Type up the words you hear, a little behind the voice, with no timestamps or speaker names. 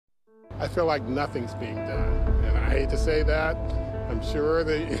I feel like nothing's being done. And I hate to say that. I'm sure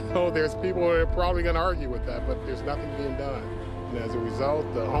that, there's people who are probably going to argue with that, but there's nothing being done. And as a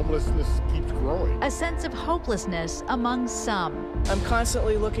result, the homelessness keeps growing. A sense of hopelessness among some. I'm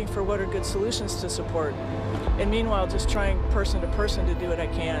constantly looking for what are good solutions to support. And meanwhile, just trying person to person to do what I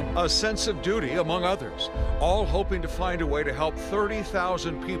can. A sense of duty among others, all hoping to find a way to help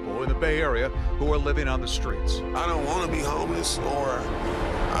 30,000 people in the Bay Area who are living on the streets. I don't want to be homeless, or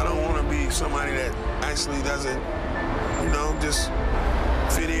I don't want to be somebody that actually doesn't, just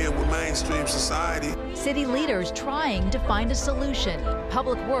fit in with mainstream society. City leaders trying to find a solution.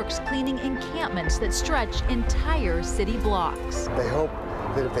 Public Works cleaning encampments that stretch entire city blocks. They hope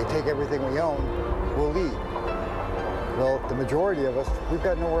that if they take everything we own, we'll leave. Well, the majority of us, we've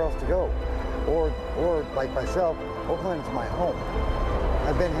got nowhere else to go. Or like myself, Oakland's my home.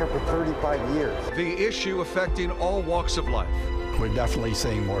 I've been here for 35 years. The issue affecting all walks of life. We're definitely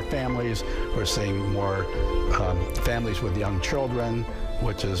seeing more families. We're seeing more families with young children,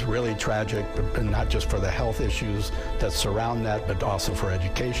 which is really tragic, but not just for the health issues that surround that, but also for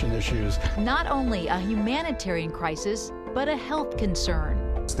education issues. Not only a humanitarian crisis, but a health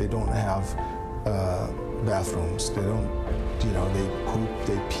concern. They don't have bathrooms. They don't, they poop,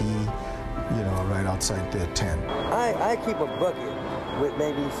 they pee, right outside their tent. I keep a bucket with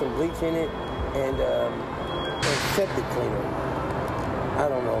maybe some bleach in it and a septic cleaner. I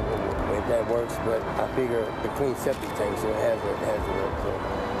don't know if that works, but I figure the clean septic tank, so it has to work.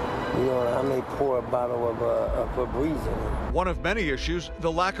 So, I may pour a bottle of Febreze in it. One of many issues,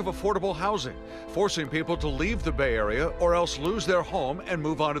 the lack of affordable housing, forcing people to leave the Bay Area or else lose their home and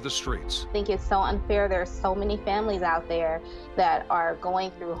move onto the streets. I think it's so unfair. There are so many families out there that are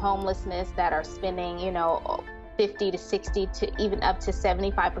going through homelessness, that are spending, 50 to 60 to even up to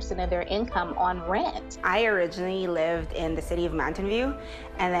 75% of their income on rent. I originally lived in the city of Mountain View,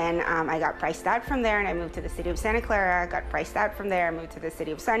 and then I got priced out from there, and I moved to the city of Santa Clara, got priced out from there, moved to the city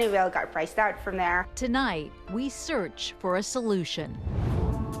of Sunnyvale, got priced out from there. Tonight, we search for a solution.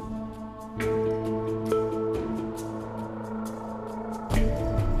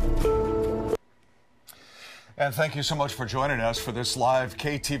 And thank you so much for joining us for this live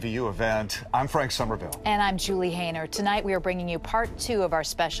KTVU event. I'm Frank Somerville. And I'm Julie Hayner. Tonight we are bringing you part 2 of our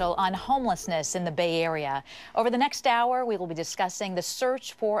special on homelessness in the Bay Area. Over the next hour, we will be discussing the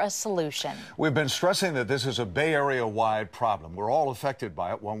search for a solution. We've been stressing that this is a Bay Area-wide problem. We're all affected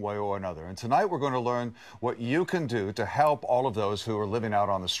by it one way or another. And tonight we're going to learn what you can do to help all of those who are living out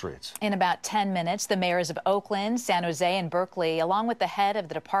on the streets. In about 10 minutes, the mayors of Oakland, San Jose, and Berkeley, along with the head of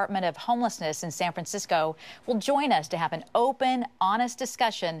the Department of Homelessness in San Francisco, will join us to have an open, honest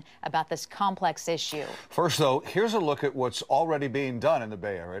discussion about this complex issue. First, though, here's a look at what's already being done in the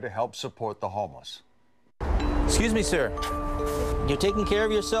Bay Area to help support the homeless. Excuse me, sir. You're taking care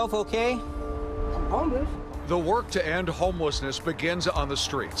of yourself, okay? I'm homeless. The work to end homelessness begins on the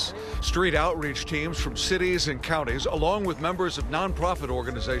streets. Street outreach teams from cities and counties, along with members of nonprofit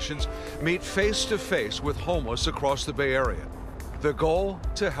organizations, meet face-to-face with homeless across the Bay Area. The goal,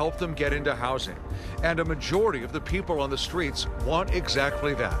 to help them get into housing. And a majority of the people on the streets want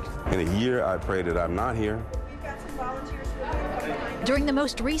exactly that. In a year, I pray that I'm not here. During the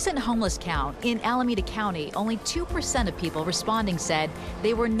most recent homeless count in Alameda County, only 2% of people responding said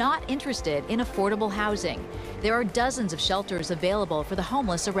they were not interested in affordable housing. There are dozens of shelters available for the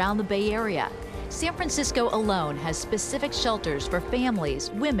homeless around the Bay Area. San Francisco alone has specific shelters for families,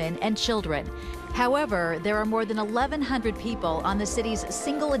 women, and children. However, there are more than 1,100 people on the city's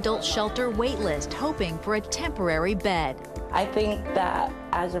single adult shelter wait list hoping for a temporary bed. I think that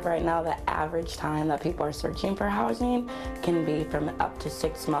as of right now, the average time that people are searching for housing can be from up to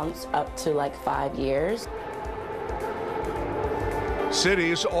 6 months up to like 5 years.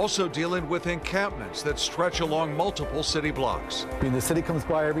 Cities also dealing with encampments that stretch along multiple city blocks. The city comes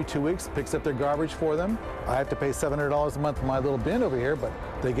by every 2 weeks, picks up their garbage for them. I have to pay $700 a month for my little bin over here, but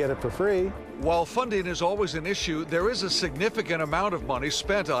they get it for free. While funding is always an issue, there is a significant amount of money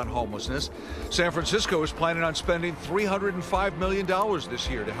spent on homelessness. San Francisco is planning on spending $305 million this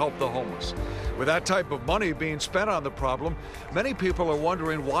year to help the homeless. With that type of money being spent on the problem, many people are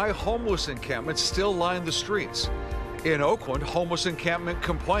wondering why homeless encampments still line the streets. In Oakland, homeless encampment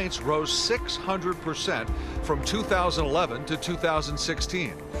complaints rose 600% from 2011 to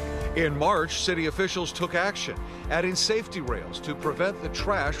 2016. In March, city officials took action, adding safety rails to prevent the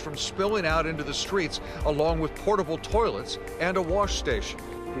trash from spilling out into the streets, along with portable toilets and a wash station.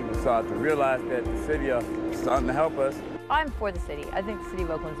 People start to realize that the city is starting to help us. I'm for the city. I think the city of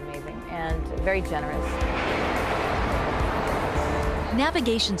Oakland's amazing and very generous.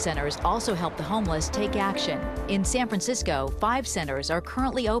 Navigation centers also help the homeless take action. In San Francisco, 5 centers are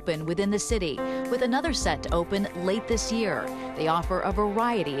currently open within the city, with another set to open late this year. They offer a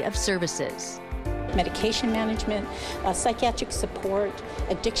variety of services. Medication management, psychiatric support,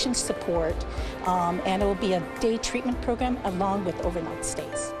 addiction support, and it will be a day treatment program along with overnight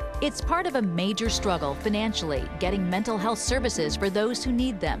stays. It's part of a major struggle financially, getting mental health services for those who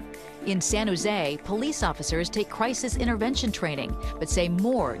need them. In San Jose, police officers take crisis intervention training, but say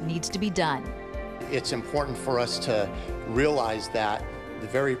more needs to be done. It's important for us to realize that the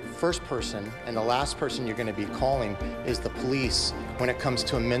very first person and the last person you're going to be calling is the police when it comes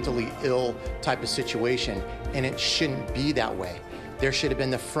to a mentally ill type of situation, and it shouldn't be that way. There should have been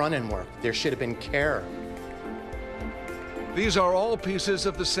the front end work. There should have been care. These are all pieces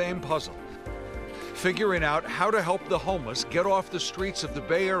of the same puzzle. Figuring out how to help the homeless get off the streets of the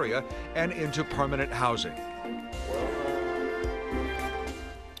Bay Area and into permanent housing.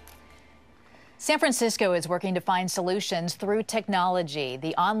 San Francisco is working to find solutions through technology.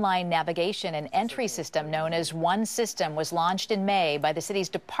 The online navigation and entry system known as One System was launched in May by the city's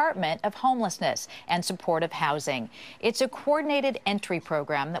Department of Homelessness and Supportive Housing. It's a coordinated entry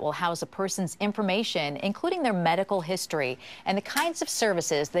program that will house a person's information, including their medical history and the kinds of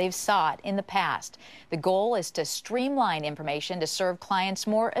services they've sought in the past. The goal is to streamline information to serve clients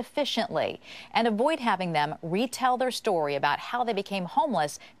more efficiently and avoid having them retell their story about how they became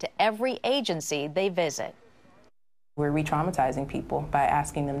homeless to every agency they visit. We're re-traumatizing people by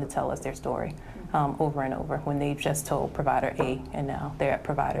asking them to tell us their story over and over when they've just told provider A and now they're at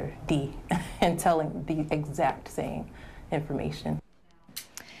provider D and telling the exact same information.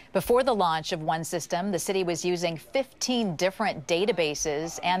 Before the launch of One System, the city was using 15 different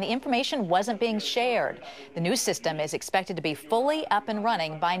databases and the information wasn't being shared. The new system is expected to be fully up and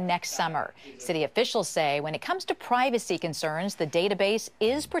running by next summer. City officials say when it comes to privacy concerns, the database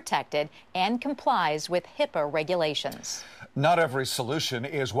is protected and complies with HIPAA regulations. Not every solution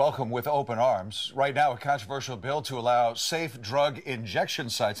is welcome with open arms. Right now, a controversial bill to allow safe drug injection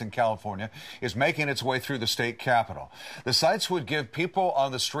sites in California is making its way through the state capitol. The sites would give people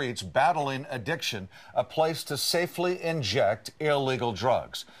on the streets battling addiction a place to safely inject illegal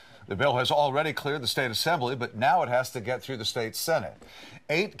drugs. The bill has already cleared the state assembly, but now it has to get through the state Senate.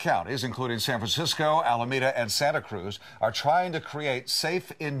 8 counties, including San Francisco, Alameda, and Santa Cruz, are trying to create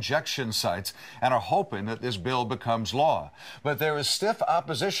safe injection sites and are hoping that this bill becomes law. But there is stiff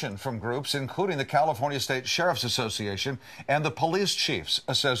opposition from groups including the California State Sheriff's Association and the Police Chiefs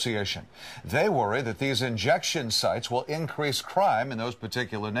Association. They worry that these injection sites will increase crime in those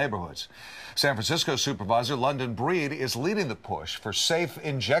particular neighborhoods. San Francisco Supervisor London Breed is leading the push for safe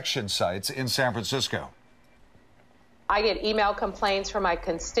injection sites in San Francisco. I get email complaints from my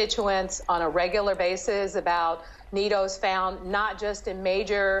constituents on a regular basis about needles found not just in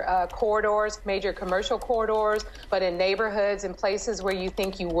major corridors, major commercial corridors, but in neighborhoods and places where you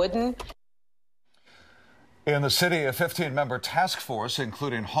think you wouldn't. In the city, a 15-member task force,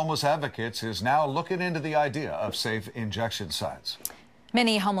 including homeless advocates, is now looking into the idea of safe injection sites.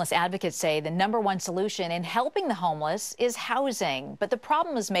 Many homeless advocates say the #1 solution in helping the homeless is housing. But the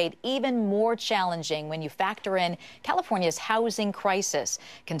problem is made even more challenging when you factor in California's housing crisis.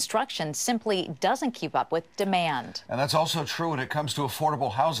 Construction simply doesn't keep up with demand. And that's also true when it comes to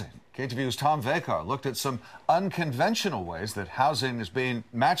affordable housing. KTVU's Tom Vakar looked at some unconventional ways that housing is being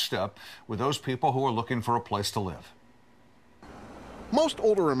matched up with those people who are looking for a place to live. Most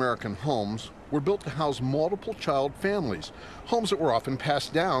older American homes were built to house multiple child families, homes that were often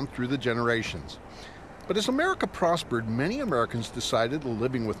passed down through the generations. But as America prospered, many Americans decided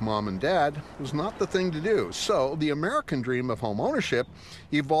living with mom and dad was not the thing to do. So the American dream of home ownership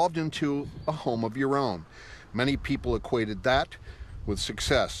evolved into a home of your own. Many people equated that with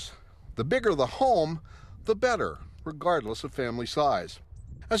success. The bigger the home, the better, regardless of family size.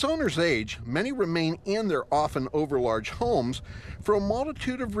 As owners age, many remain in their often overlarge homes for a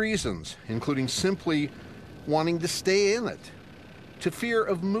multitude of reasons, including simply wanting to stay in it, to fear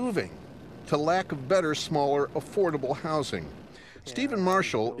of moving, to lack of better, smaller, affordable housing. Stephen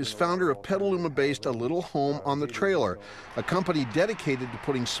Marshall is founder of Petaluma-based A Little Home on the Trailer, a company dedicated to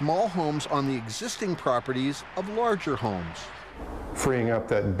putting small homes on the existing properties of larger homes. Freeing up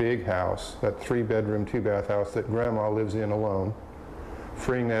that big house, that 3-bedroom, 2-bath house that Grandma lives in alone,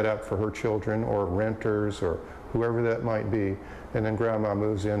 freeing that up for her children or renters or whoever that might be, and then Grandma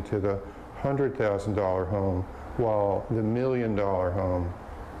moves into the $100,000 home while the $1 million home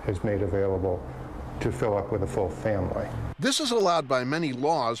is made available to fill up with a full family. This is allowed by many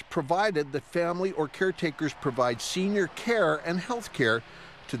laws, provided that family or caretakers provide senior care and health care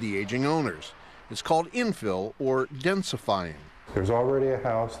to the aging owners. It's called infill or densifying. There's already a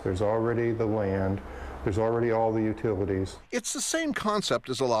house, there's already the land, there's already all the utilities. It's the same concept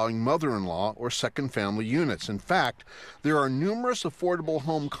as allowing mother-in-law or second-family units. In fact, there are numerous affordable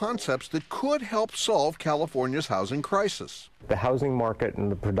home concepts that could help solve California's housing crisis. The housing market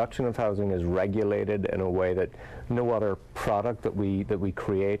and the production of housing is regulated in a way that no other product that we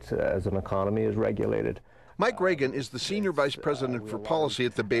create as an economy is regulated. Mike Reagan is the Senior Vice President for Policy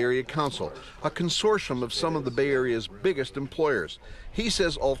at the Bay Area Council, a consortium of some of the Bay Area's biggest employers. He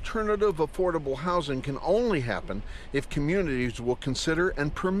says alternative affordable housing can only happen if communities will consider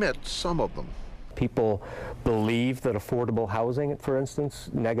and permit some of them. People believe that affordable housing, for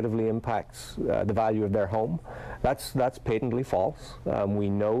instance, negatively impacts the value of their home. That's patently false. We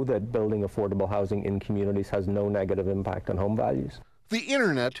know that building affordable housing in communities has no negative impact on home values. The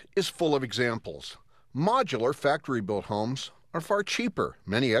internet is full of examples. Modular factory-built homes are far cheaper.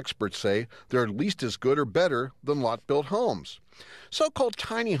 Many experts say they're at least as good or better than lot-built homes. So-called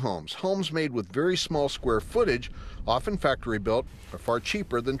tiny homes, homes made with very small square footage, often factory-built, are far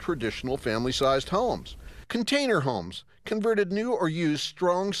cheaper than traditional family-sized homes. Container homes, converted new or used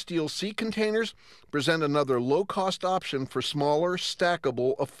strong steel sea containers, present another low-cost option for smaller,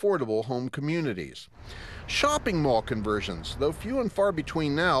 stackable, affordable home communities. Shopping mall conversions, though few and far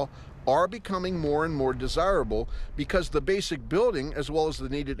between now, are becoming more and more desirable because the basic building as well as the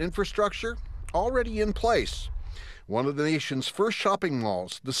needed infrastructure already in place. One of the nation's first shopping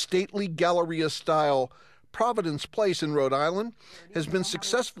malls, the stately Galleria-style Providence Place in Rhode Island, has been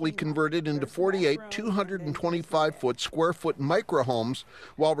successfully converted into 48 225-foot square foot micro homes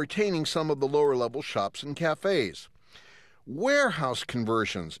while retaining some of the lower level shops and cafes. Warehouse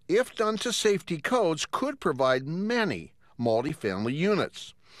conversions, if done to safety codes, could provide many multifamily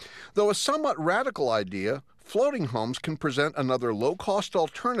units. Though a somewhat radical idea, floating homes can present another low-cost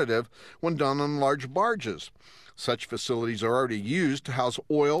alternative when done on large barges. Such facilities are already used to house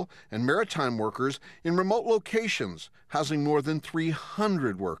oil and maritime workers in remote locations, housing more than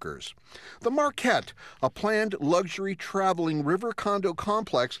 300 workers. The Marquette, a planned luxury traveling river condo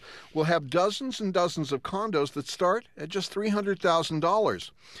complex, will have dozens and dozens of condos that start at just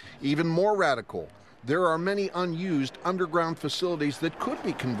 $300,000. Even more radical, there are many unused underground facilities that could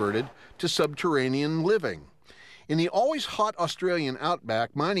be converted to subterranean living. In the always hot Australian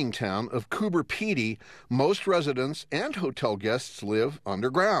outback mining town of Coober Pedy, most residents and hotel guests live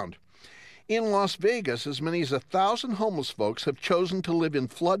underground. In Las Vegas, as many as 1,000 homeless folks have chosen to live in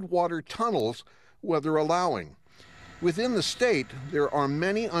floodwater tunnels, weather allowing. Within the state, there are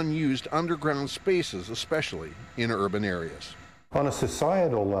many unused underground spaces, especially in urban areas. On a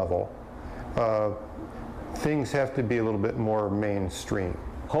societal level, things have to be a little bit more mainstream.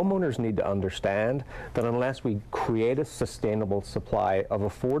 Homeowners need to understand that unless we create a sustainable supply of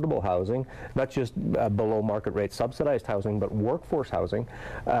affordable housing, not just below market rate subsidized housing, but workforce housing,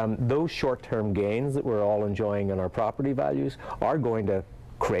 those short-term gains that we're all enjoying in our property values are going to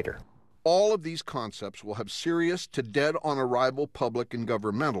crater. All of these concepts will have serious to dead-on-arrival public and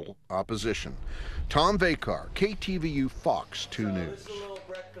governmental opposition. Tom Vakar, KTVU Fox 2 News.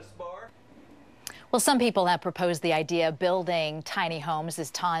 Well, some people have proposed the idea of building tiny homes,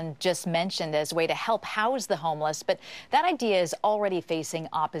 as Tom just mentioned, as a way to help house the homeless, but that idea is already facing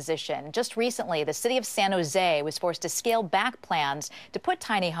opposition. Just recently, the city of San Jose was forced to scale back plans to put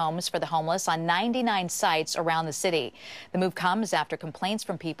tiny homes for the homeless on 99 sites around the city. The move comes after complaints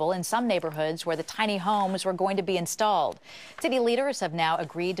from people in some neighborhoods where the tiny homes were going to be installed. City leaders have now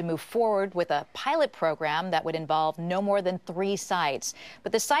agreed to move forward with a pilot program that would involve no more than 3 sites,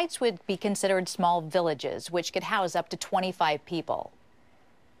 but the sites would be considered small villages, which could house up to 25 people.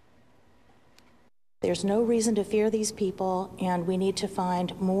 There's no reason to fear these people, and we need to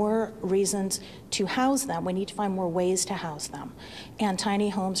find more reasons to house them. We need to find more ways to house them. And tiny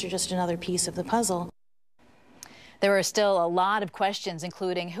homes are just another piece of the puzzle. There are still a lot of questions,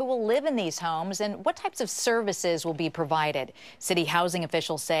 including who will live in these homes and what types of services will be provided. City housing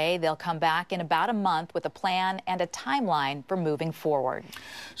officials say they'll come back in about a month with a plan and a timeline for moving forward.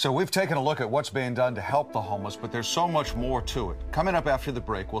 So we've taken a look at what's being done to help the homeless, but there's so much more to it. Coming up after the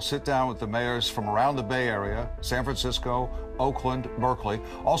break, we'll sit down with the mayors from around the Bay Area, San Francisco, Oakland, Berkeley,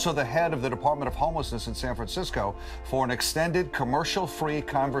 also the head of the Department of Homelessness in San Francisco, for an extended commercial-free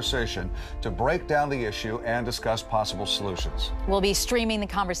conversation to break down the issue and discuss possible solutions. We'll be streaming the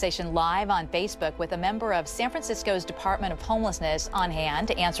conversation live on Facebook with a member of San Francisco's Department of Homelessness on hand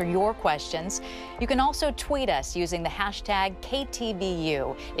to answer your questions. You can also tweet us using the hashtag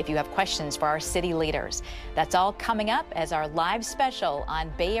KTVU if you have questions for our city leaders. That's all coming up as our live special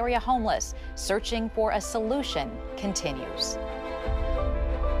on Bay Area Homeless, Searching for a Solution, continues.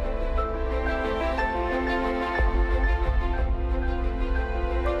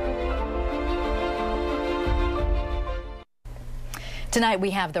 Tonight, we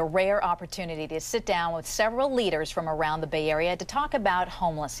have the rare opportunity to sit down with several leaders from around the Bay Area to talk about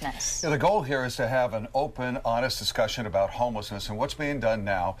homelessness. Yeah, the goal here is to have an open, honest discussion about homelessness and what's being done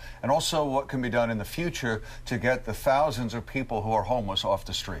now, and also what can be done in the future to get the thousands of people who are homeless off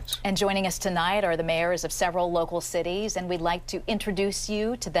the streets. And joining us tonight are the mayors of several local cities, and we'd like to introduce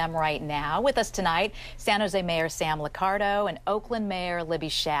you to them right now. With us tonight, San Jose Mayor Sam Liccardo and Oakland Mayor Libby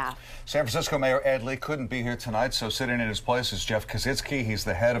Schaaf. San Francisco Mayor Ed Lee couldn't be here tonight, so sitting in his place is Jeff Kaczynski. He's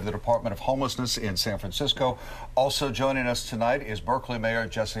the head of the Department of Homelessness in San Francisco. Also joining us tonight is Berkeley Mayor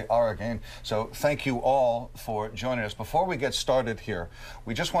Jesse Arreguín. So thank you all for joining us. Before we get started here,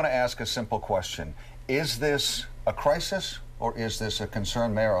 we just want to ask a simple question. Is this a crisis or is this a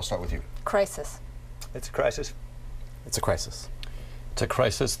concern? Mayor, I'll start with you. Crisis. It's a crisis. It's a crisis. It's a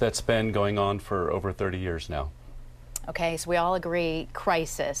crisis that's been going on for over 30 years now. Okay, so we all agree,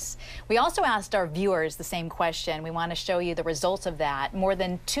 crisis. We also asked our viewers the same question. We want to show you the results of that. More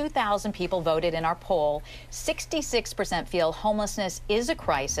than 2,000 people voted in our poll. 66% feel homelessness is a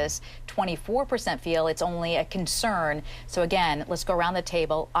crisis. 24% feel it's only a concern. So again, let's go around the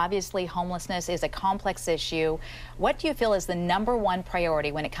table. Obviously, homelessness is a complex issue. What do you feel is the #1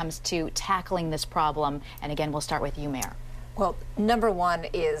 priority when it comes to tackling this problem? And again, we'll start with you, Mayor. Well, #1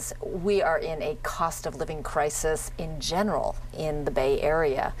 is we are in a cost of living crisis in general in the Bay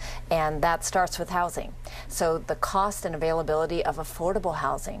Area, and that starts with housing. So the cost and availability of affordable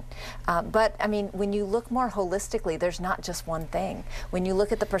housing. But I mean, when you look more holistically, there's not just one thing. When you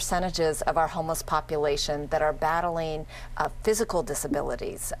look at the percentages of our homeless population that are battling physical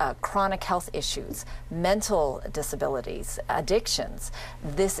disabilities, chronic health issues, mental disabilities, addictions,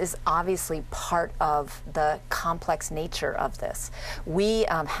 this is obviously part of the complex nature of this. We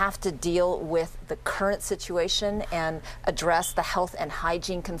have to deal with the current situation and address the health and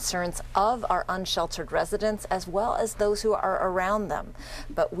hygiene concerns of our unsheltered residents as well as those who are around them.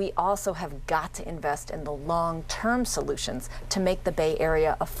 But we also have got to invest in the long-term solutions to make the Bay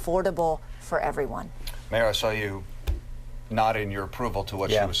Area affordable for everyone. Mayor, I saw you nodding your approval to what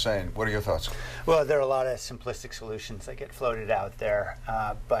she was saying. What are your thoughts? Well, there are a lot of simplistic solutions that get floated out there,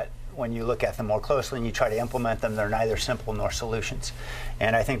 but when you look at them more closely and you try to implement them, they're neither simple nor solutions.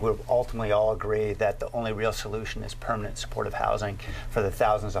 And I think we'll ultimately all agree that the only real solution is permanent supportive housing for the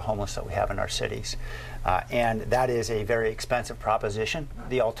thousands of homeless that we have in our cities. And that is a very expensive proposition.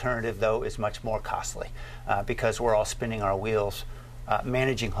 The alternative, though, is much more costly because we're all spinning our wheels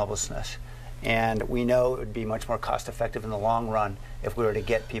managing homelessness. And we know it would be much more cost effective in the long run if we were to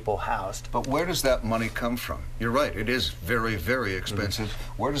get people housed. But where does that money come from? You're right, it is very, very expensive.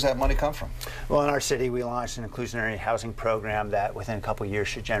 Where does that money come from? Well, in our city, we launched an inclusionary housing program that within a couple of years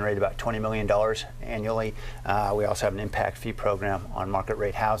should generate about $20 million annually. We also have an impact fee program on market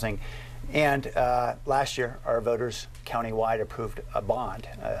rate housing. And last year, our voters countywide approved a bond,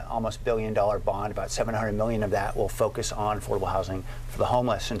 almost $1 billion bond. About $700 million of that will focus on affordable housing for the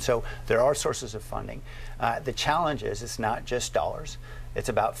homeless. And so there are sources of funding. The challenge is it's not just dollars. It's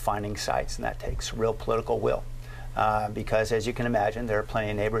about finding sites, and that takes real political will. Because as you can imagine, there are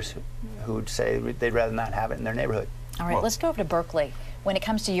plenty of neighbors who would say they'd rather not have it in their neighborhood. All right, let's go over to Berkeley. When it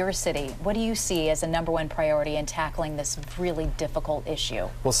comes to your city, what do you see as a #1 priority in tackling this really difficult issue?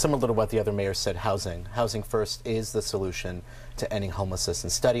 Well, similar to what the other mayors said, housing. Housing first is the solution to ending homelessness.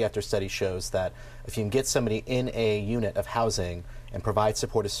 And study after study shows that if you can get somebody in a unit of housing and provide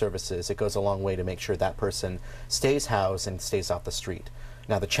supportive services, it goes a long way to make sure that person stays housed and stays off the street.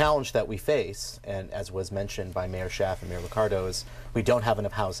 Now, the challenge that we face, and as was mentioned by Mayor Schaaf and Mayor Liccardo, is we don't have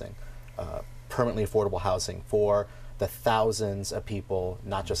enough housing, permanently affordable housing for the thousands of people,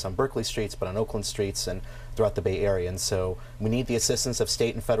 not just on Berkeley streets, but on Oakland streets and throughout the Bay Area. And so we need the assistance of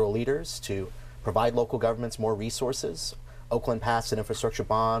state and federal leaders to provide local governments more resources. Oakland passed an infrastructure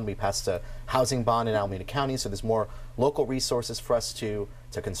bond. We passed a housing bond in Alameda County, so there's more local resources for us to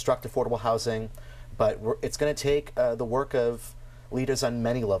construct affordable housing. But it's going to take the work of leaders on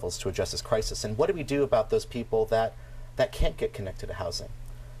many levels to address this crisis. And what do we do about those people that can't get connected to housing?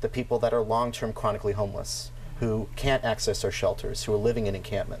 The people that are long-term chronically homeless, who can't access our shelters, who are living in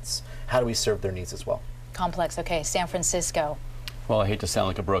encampments. How do we serve their needs as well? Complex. Okay, San Francisco. Well, I hate to sound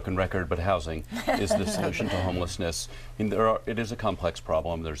like a broken record, but housing is the solution to homelessness. I mean, it is a complex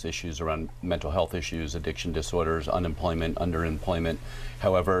problem. There's issues around mental health issues, addiction disorders, unemployment, underemployment.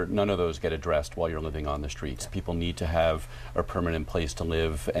 However, none of those get addressed while you're living on the streets. People need to have a permanent place to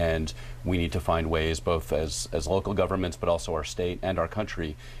live, and we need to find ways, both as local governments, but also our state and our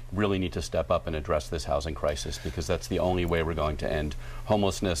country, really need to step up and address this housing crisis, because that's the only way we're going to end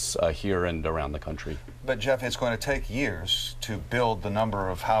homelessness here and around the country. But Jeff, it's going to take years to build the number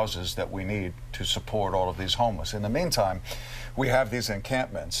of houses that we need to support all of these homeless. In the meantime, we have these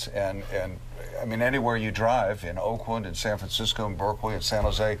encampments, and I mean, anywhere you drive, in Oakland, in San Francisco, in Berkeley, in San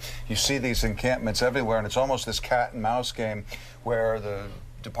Jose, you see these encampments everywhere, and it's almost this cat and mouse game where the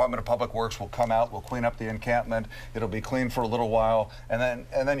Department of Public Works will come out, will clean up the encampment, it'll be clean for a little while, and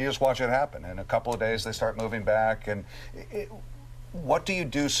then you just watch it happen. In a couple of days, they start moving back. And what do you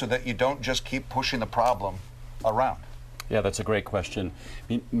do so that you don't just keep pushing the problem around? Yeah, that's a great question.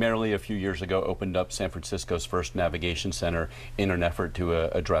 Mayor Lee, a few years ago, opened up San Francisco's first navigation center in an effort to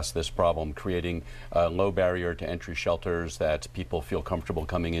address this problem, creating low barrier to entry shelters that people feel comfortable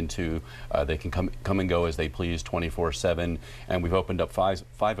coming into. They can come and go as they please 24/7. And we've opened up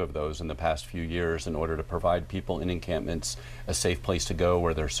five of those in the past few years in order to provide people in encampments a safe place to go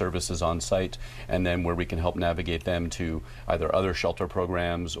where there's services on site, and then where we can help navigate them to either other shelter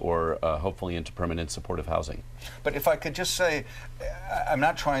programs or hopefully into permanent supportive housing. But if I could just say, I'm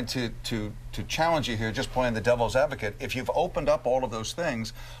not trying to challenge you here, just playing the devil's advocate. If you've opened up all of those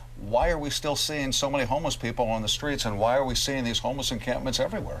things, why are we still seeing so many homeless people on the streets, and why are we seeing these homeless encampments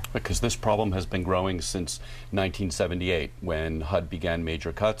everywhere? Because this problem has been growing since 1978, when HUD began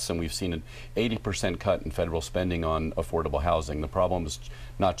major cuts, and we've seen an 80% cut in federal spending on affordable housing. The problem is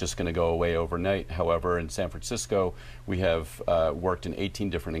not just going to go away overnight. However, in San Francisco, we have worked in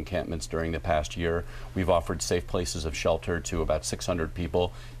 18 different encampments during the past year. We've offered safe places of shelter to about 600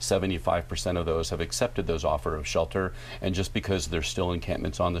 people. 75% of those have accepted those offers of shelter, and just because there's still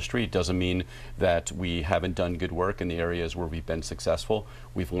encampments on the street doesn't mean that we haven't done good work in the areas where we've been successful.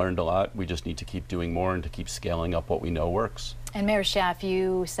 We've learned a lot. We just need to keep doing more and to keep scaling up what we know works. And Mayor Schaaf,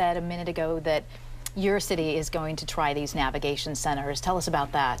 you said a minute ago that your city is going to try these navigation centers. Tell us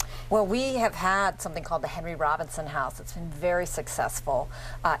about that. Well, we have had something called the Henry Robinson House. It's been very successful.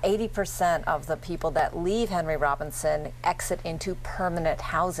 80% of the people that leave Henry Robinson exit into permanent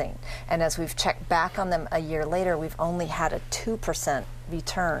housing. And as we've checked back on them a year later, we've only had a 2%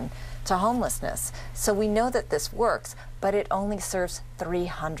 return to homelessness. So we know that this works, but it only serves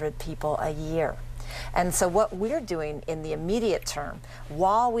 300 people a year. And so what we're doing in the immediate term,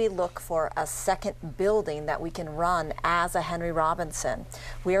 while we look for a second building that we can run as a Henry Robinson,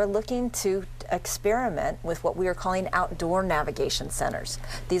 we are looking to experiment with what we are calling outdoor navigation centers.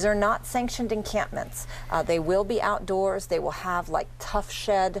 These are not sanctioned encampments. They will be outdoors. They will have like tough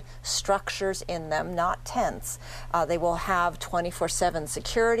shed structures in them, not tents. They will have 24/7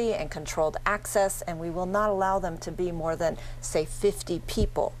 security and controlled access, and we will not allow them to be more than, say, 50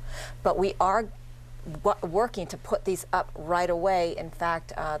 people. But we are working to put these up right away. In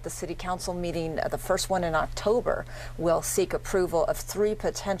fact, the City Council meeting, the first one in October, will seek approval of 3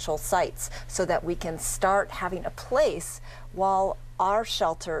 potential sites so that we can start having a place while our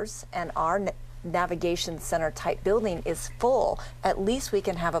shelters and our navigation center type building is full. At least we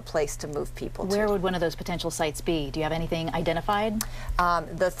can have a place to move people to. Where would one of those potential sites be? Do you have anything identified?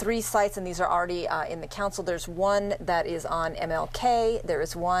 The 3 sites, and these are already in the council. There's one that is on MLK, there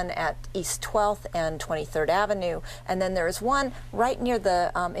is one at East 12th and 23rd Avenue, and then there is one right near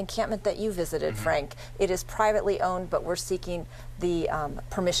the encampment that you visited, Frank. It is privately owned, but we're seeking the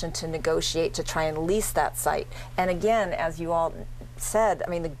permission to negotiate to try and lease that site. And again, as you all said, I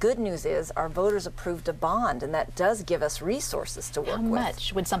mean, the good news is our voters approved a bond, and that does give us resources to work with. How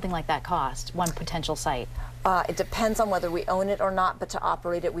much would something like that cost, one potential site? It depends on whether we own it or not, but to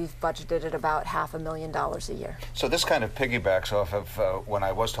operate it, we've budgeted at about $500,000 a year. So this kind of piggybacks off of when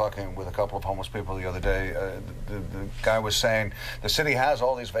I was talking with a couple of homeless people the other day. The guy was saying, the city has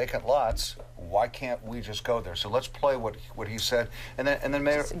all these vacant lots. Why can't we just go there? So let's play what he said, and then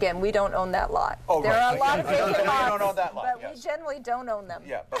Mayor. Just again, we don't own that lot. Oh, there are a lot of vacant lots. We don't own that lot, but we generally don't own them.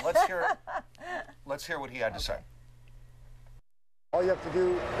 Yeah, but let's hear what he had to say. All you have to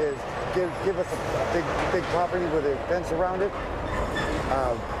do is give us a big property with a fence around it.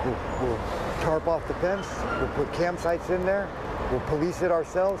 We'll tarp off the fence. We'll put campsites in there. We'll police it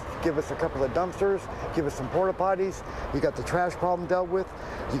ourselves. Give us a couple of dumpsters. Give us some porta potties. You got the trash problem dealt with.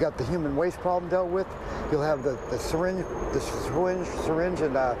 You got the human waste problem dealt with. You'll have the syringe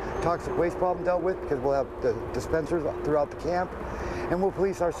and toxic waste problem dealt with, because we'll have the dispensers throughout the camp, and we'll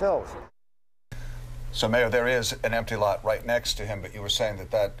police ourselves. So, Mayor, there is an empty lot right next to him, but you were saying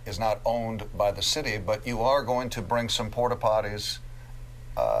that that is not owned by the city, but you are going to bring some porta potties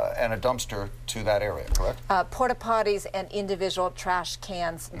and a dumpster to that area, correct? Porta potties and individual trash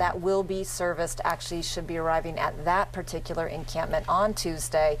cans that will be serviced actually should be arriving at that particular encampment on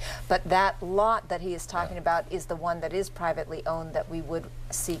Tuesday, but that lot that he is talking about is the one that is privately owned that we would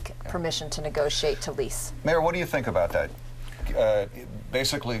seek permission to negotiate to lease. Mayor, what do you think about that?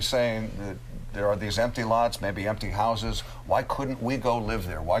 Basically saying that there are these empty lots, maybe empty houses. Why couldn't we go live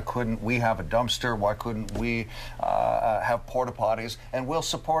there? Why couldn't we have a dumpster? Why couldn't we have porta potties? And we'll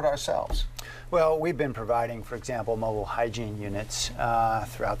support ourselves. Well, we've been providing, for example, mobile hygiene units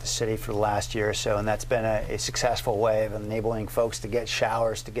throughout the city for the last year or so, and that's been a successful way of enabling folks to get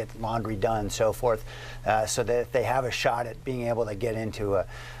showers, to get laundry done, and so forth, so that they have a shot at being able to get into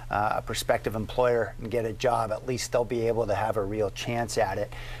a prospective employer and get a job. At least they'll be able to have a real chance at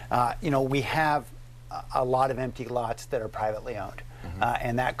it. You know, we have a lot of empty lots that are privately owned.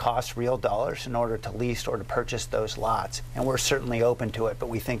 And that costs real dollars in order to lease or to purchase those lots. And we're certainly open to it, but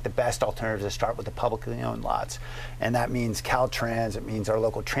we think the best alternative is to start with the publicly owned lots. And that means Caltrans, it means our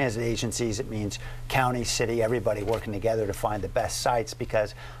local transit agencies, it means county, city, everybody working together to find the best sites,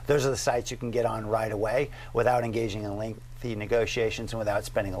 because those are the sites you can get on right away without engaging in lengthy negotiations and without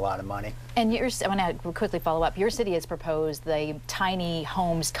spending a lot of money. And I want to quickly follow up. Your city has proposed the tiny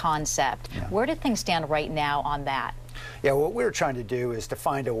homes concept. Yeah. Where do things stand right now on that? Yeah, what we're trying to do is to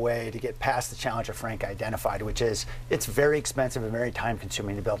find a way to get past the challenge that Frank identified, which is it's very expensive and very time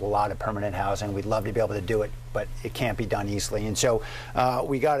consuming to build a lot of permanent housing. We'd love to be able to do it, but it can't be done easily. And so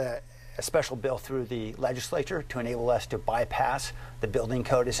we got a special bill through the legislature to enable us to bypass the building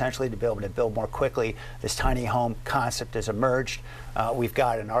code, essentially, to be able to build more quickly. This tiny home concept has emerged. We've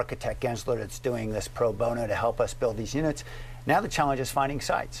got an architect, Gensler, that's doing this pro bono to help us build these units. Now the challenge is finding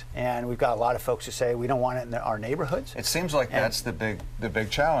sites, and we've got a lot of folks who say we don't want it in our neighborhoods. It seems like that's the big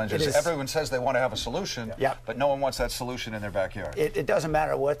challenge. Is everyone says they want to have a solution, but no one wants that solution in their backyard. It doesn't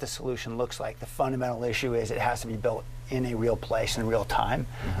matter what the solution looks like. The fundamental issue is it has to be built in a real place in real time,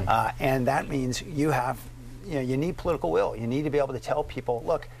 and that means you need political will. You need to be able to tell people,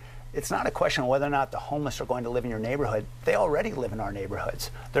 look, it's not a question of whether or not the homeless are going to live in your neighborhood. They already live in our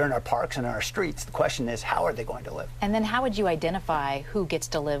neighborhoods. They're in our parks and in our streets. The question is, how are they going to live? And then how would you identify who gets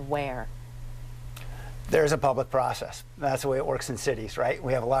to live where? There's a public process. That's the way it works in cities, right?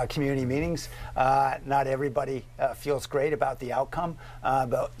 We have a lot of community meetings. Not everybody feels great about the outcome,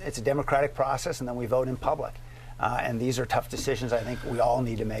 but it's a democratic process, and then we vote in public. And these are tough decisions I think we all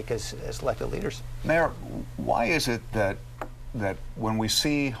need to make as elected leaders. Mayor, why is it that when we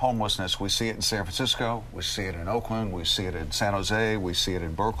see homelessness, we see it in San Francisco, we see it in Oakland, we see it in San Jose, we see it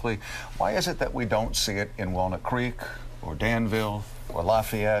in Berkeley. Why is it that we don't see it in Walnut Creek or Danville or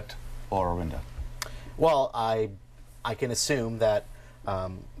Lafayette or Orinda? Well, I can assume that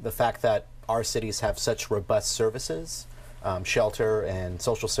the fact that our cities have such robust services, shelter and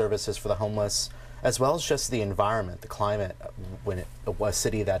social services for the homeless, as well as just the environment, the climate, a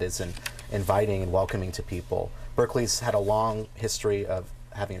city that is inviting and welcoming to people. Berkeley's had a long history of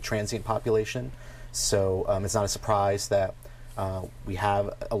having a transient population, so it's not a surprise that we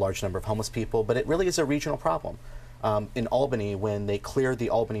have a large number of homeless people, but it really is a regional problem. In Albany, when they cleared the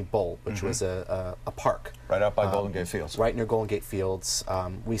Albany Bowl, which was a park. Right out by Golden Gate Fields. Right near Golden Gate Fields,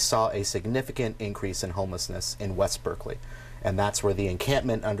 we saw a significant increase in homelessness in West Berkeley. And that's where the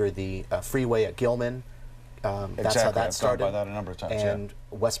encampment under the freeway at Gilman, that's how that started. I've gone by that a number of times, and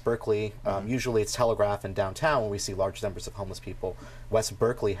West Berkeley, usually it's Telegraph and downtown when we see large numbers of homeless people. West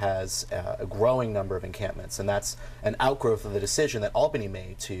Berkeley has a growing number of encampments, and that's an outgrowth of the decision that Albany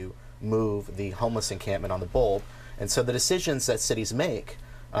made to move the homeless encampment on the Bulb. And so the decisions that cities make,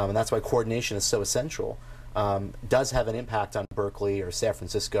 and that's why coordination is so essential, does have an impact on Berkeley or San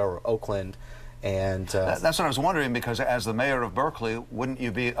Francisco or Oakland. And that's what I was wondering, because as the mayor of Berkeley, wouldn't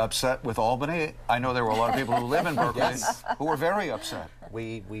you be upset with Albany? I know there were a lot of people who live in Berkeley who were very upset.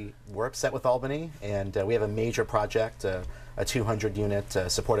 We were upset with Albany, and we have a major project, a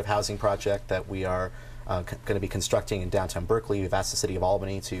 200-unit supportive housing project that we are going to be constructing in downtown Berkeley. We've asked the city of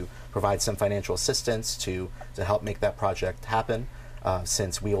Albany to provide some financial assistance to help make that project happen,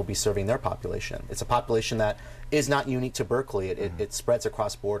 since we will be serving their population. It's a population that is not unique to Berkeley. It spreads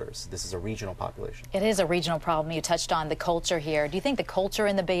across borders. This is a regional population. It is a regional problem. You touched on the culture here. Do you think the culture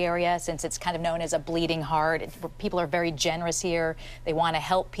in the Bay Area, since it's kind of known as a bleeding heart, people are very generous here, they want to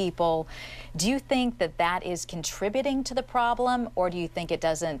help people, do you think that that is contributing to the problem, or do you think it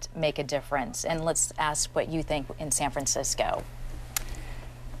doesn't make a difference? And let's ask what you think in San Francisco.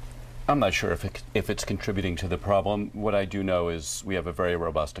 I'm not sure if it's contributing to the problem. What I do know is we have a very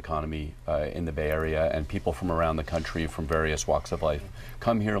robust economy in the Bay Area, and people from around the country from various walks of life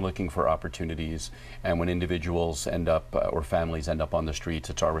come here looking for opportunities. And when individuals end up or families end up on the streets,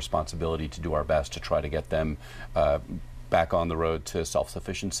 it's our responsibility to do our best to try to get them back on the road to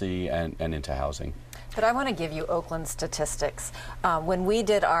self-sufficiency and into housing. But I want to give you Oakland statistics. When we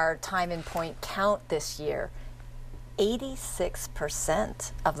did our time and point count this year,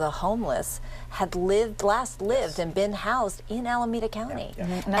 86% of the homeless had last lived and been housed in Alameda County.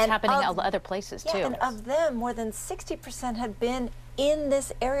 And that's happening in other places too. And of them, more than 60% had been in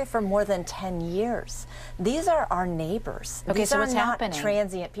this area for more than 10 years. These are our neighbors. Okay, These so are what's not happening?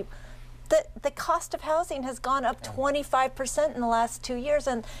 Transient people. The cost of housing has gone up 25% in the last 2 years,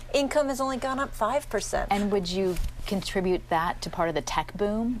 and income has only gone up 5%. And would you contribute that to part of the tech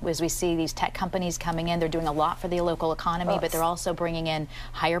boom? As we see these tech companies coming in, they're doing a lot for the local economy, but they're also bringing in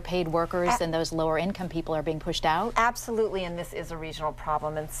higher paid workers, and those lower income people are being pushed out? Absolutely, and this is a regional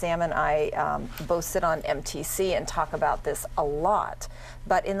problem, and Sam and I both sit on MTC and talk about this a lot.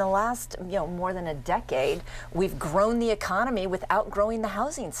 But in the last, more than a decade, we've grown the economy without growing the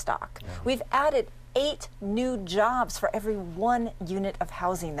housing stock. Yeah. We've added 8 new jobs for every 1 unit of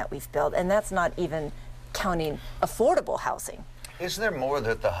housing that we've built, and that's not even counting affordable housing. Is there more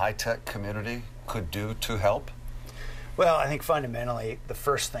that the high-tech community could do to help? Well, I think fundamentally the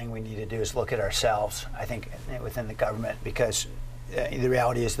first thing we need to do is look at ourselves, I think, within the government, because the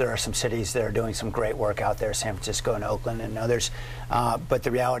reality is there are some cities that are doing some great work out there, San Francisco and Oakland and others, but the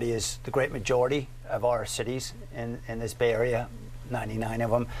reality is the great majority of our cities in this Bay Area, 99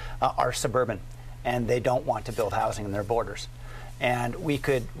 of them, are suburban, and they don't want to build housing in their borders. And we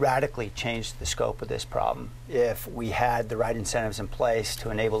could radically change the scope of this problem if we had the right incentives in place to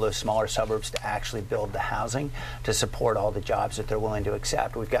enable those smaller suburbs to actually build the housing to support all the jobs that they're willing to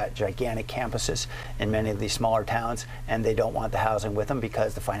accept. We've got gigantic campuses in many of these smaller towns, and they don't want the housing with them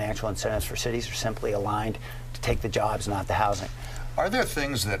because the financial incentives for cities are simply aligned to take the jobs, not the housing. Are there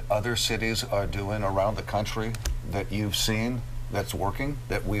things that other cities are doing around the country that you've seen that's working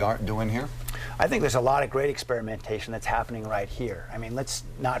that we aren't doing here? I think there's a lot of great experimentation that's happening right here. I mean, let's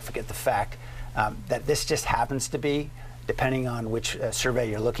not forget the fact that this just happens to be, depending on which survey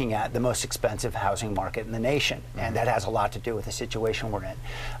you're looking at, the most expensive housing market in the nation. And that has a lot to do with the situation we're in.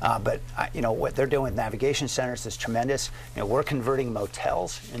 But what they're doing with navigation centers is tremendous. We're converting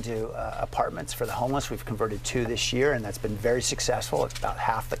motels into apartments for the homeless. We've converted 2 this year, and that's been very successful. It's about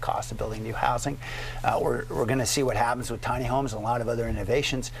half the cost of building new housing. We're going to see what happens with tiny homes and a lot of other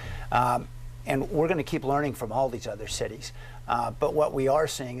innovations. And we're going to keep learning from all these other cities. But what we are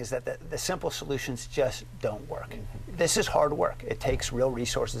seeing is that the simple solutions just don't work. This is hard work. It takes real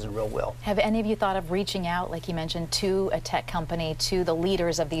resources and real will. Have any of you thought of reaching out, like you mentioned, to a tech company, to the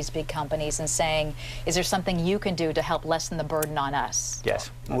leaders of these big companies and saying, is there something you can do to help lessen the burden on us?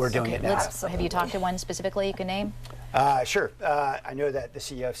 Yes, we're doing it now. Have you talked to one specifically you can name? Sure. I know that the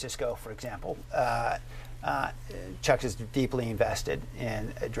CEO of Cisco, for example, Chuck is deeply invested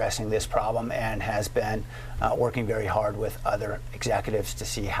in addressing this problem and has been working very hard with other executives to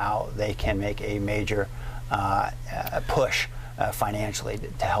see how they can make a major push financially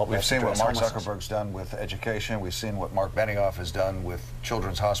to help. We've seen what Mark homelessness. Zuckerberg's done with education. We've seen what Mark Benioff has done with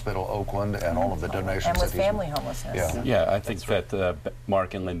Children's Hospital Oakland and all of the donations. And with family homelessness. Yeah, I think that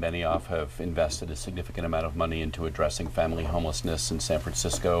Mark and Lynn Benioff have invested a significant amount of money into addressing family homelessness in San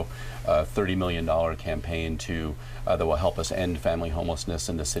Francisco. $30 million campaign that will help us end family homelessness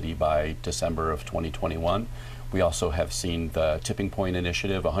in the city by December of 2021. We also have seen the Tipping Point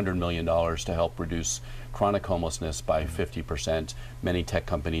Initiative, $100 million to help reduce chronic homelessness by 50%. Many tech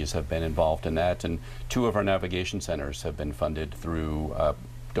companies have been involved in that, and 2 of our navigation centers have been funded through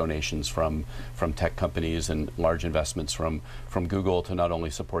donations from tech companies and large investments from Google to not only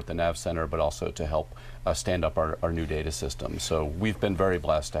support the Nav Center, but also to help stand up our new data system. So we've been very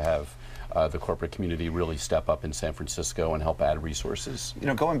blessed to have the corporate community really step up in San Francisco and help add resources.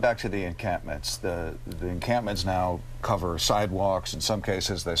 Going back to the encampments, the encampments now cover sidewalks. In some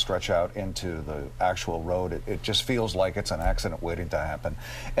cases, they stretch out into the actual road. It just feels like it's an accident waiting to happen.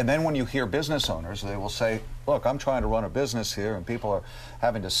 And then when you hear business owners, they will say, look, I'm trying to run a business here, and people are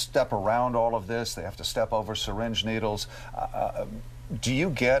having to step around all of this. They have to step over syringe needles. Do you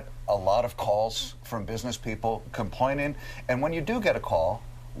get a lot of calls from business people complaining? And when you do get a call,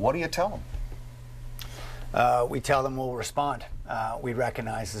 what do you tell them? We tell them we'll respond. We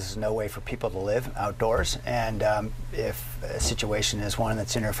recognize this is no way for people to live outdoors, and if a situation is one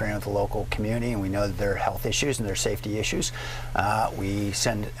that's interfering with the local community and we know that there are health issues and there are safety issues, we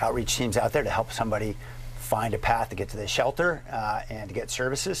send outreach teams out there to help somebody find a path to get to the shelter and to get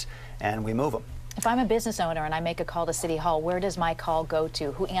services, and we move them. If I'm a business owner and I make a call to City Hall, where does my call go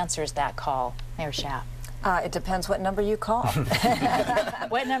to? Who answers that call? Mayor Schaap. It depends what number you call.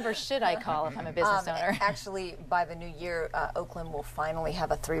 What number should I call if I'm a business owner? Actually, by the new year, Oakland will finally have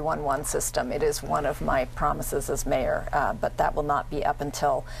a 311 system. It is one of my promises as mayor, but that will not be up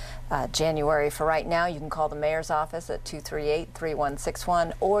until January. For right now, you can call the mayor's office at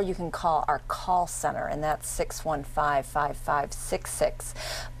 238-3161, or you can call our call center, and that's 615-5566.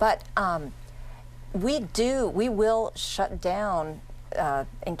 But we will shut down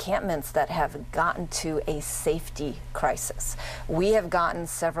encampments that have gotten to a safety crisis. We have gotten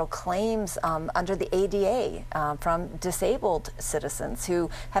several claims under the ADA from disabled citizens who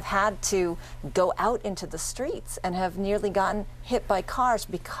have had to go out into the streets and have nearly gotten hit by cars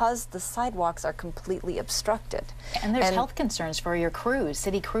because the sidewalks are completely obstructed. And there's health concerns for your crews,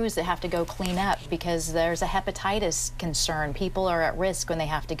 city crews that have to go clean up because there's a hepatitis concern. People are at risk when they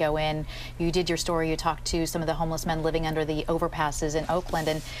have to go in. You did your story, you talked to some of the homeless men living under the overpasses in Oakland,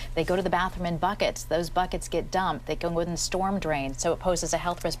 and they go to the bathroom in buckets. Those buckets get dumped. They go in storm drains, so it poses a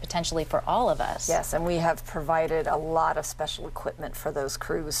health risk potentially for all of us. Yes, and we have provided a lot of special equipment for those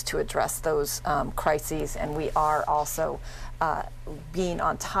crews to address those crises, and we are also being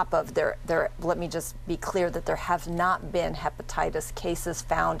on top of let me just be clear that there have not been hepatitis cases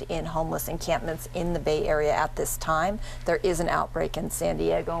found in homeless encampments in the Bay Area at this time. There is an outbreak in San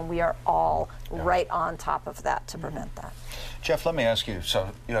Diego, and we are all right on top of that to prevent that. Jeff, let me ask you, so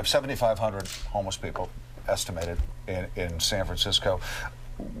you have 7,500 homeless people estimated in San Francisco.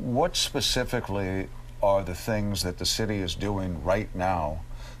 What specifically are the things that the city is doing right now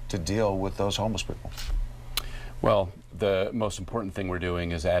to deal with those homeless people? Well, the most important thing we're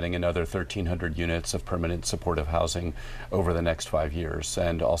doing is adding another 1,300 units of permanent supportive housing over the next 5 years,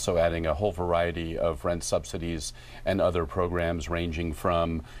 and also adding a whole variety of rent subsidies and other programs ranging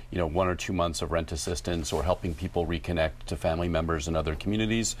from 1 or 2 months of rent assistance or helping people reconnect to family members in other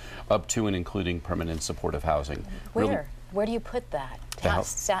communities, up to and including permanent supportive housing. Where do you put that?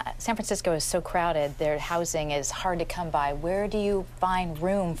 San Francisco is so crowded, their housing is hard to come by. Where do you find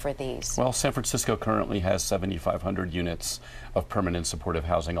room for these? Well, San Francisco currently has 7,500 units of permanent supportive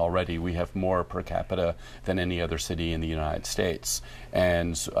housing already. We have more per capita than any other city in the United States.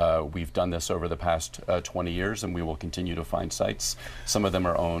 And we've done this over the past 20 years, and we will continue to find sites. Some of them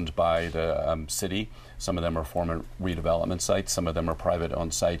are owned by the city. Some of them are former redevelopment sites. Some of them are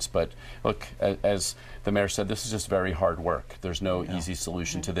private-owned sites. But look, as the mayor said, this is just very hard work. There's no easy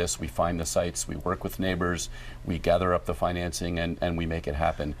solution to this. We find the sites, we work with neighbors, we gather up the financing, and we make it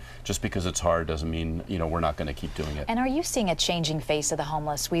happen. Just because it's hard doesn't mean we're not going to keep doing it. And are you seeing a changing face of the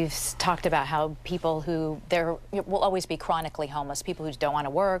homeless? We've talked about how people who there will always be chronically homeless, people who don't want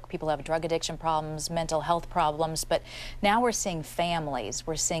to work, people who have drug addiction problems, mental health problems, but now we're seeing families.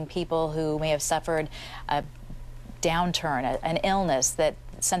 We're seeing people who may have suffered a downturn, an illness that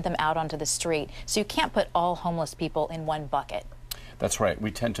sent them out onto the street. So you can't put all homeless people in one bucket. That's right.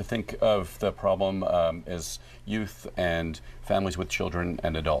 We tend to think of the problem as youth and families with children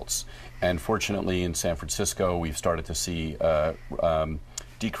and adults. And fortunately, in San Francisco, we've started to see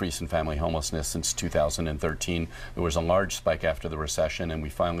decrease in family homelessness since 2013. There was a large spike after the recession, and we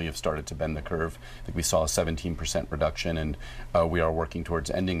finally have started to bend the curve. I think we saw a 17% reduction, and we are working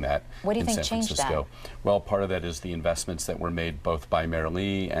towards ending that What do you in think San changed Francisco. that? Well, part of that is the investments that were made both by Mayor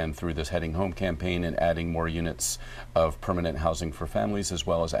Lee and through this Heading Home campaign, and adding more units of permanent housing for families, as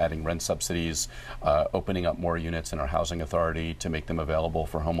well as adding rent subsidies, opening up more units in our housing authority to make them available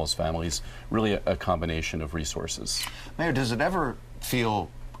for homeless families. Really a combination of resources. Mayor, does it ever feel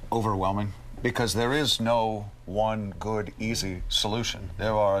overwhelming? Because there is no one good, easy solution.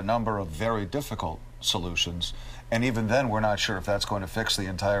 There are a number of very difficult solutions, and even then we're not sure if that's going to fix the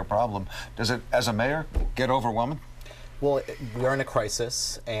entire problem. Does it, as a mayor, get overwhelming? Well, we are in a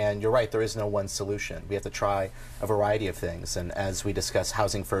crisis, and you're right, there is no one solution. We have to try a variety of things, and as we discussed,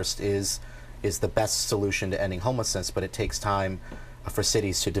 Housing First is the best solution to ending homelessness, but it takes time for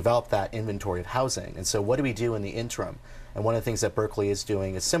cities to develop that inventory of housing. And so what do we do in the interim? And one of the things that Berkeley is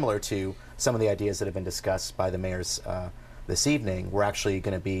doing is similar to some of the ideas that have been discussed by the mayors this evening. We're actually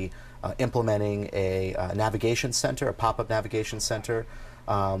going to be implementing a navigation center, a pop-up navigation center,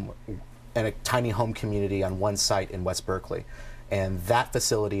 and a tiny home community on one site in West Berkeley. And that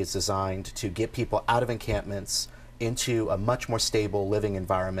facility is designed to get people out of encampments into a much more stable living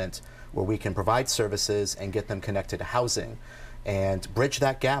environment where we can provide services and get them connected to housing and bridge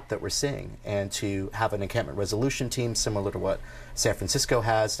that gap that we're seeing, and to have an encampment resolution team similar to what San Francisco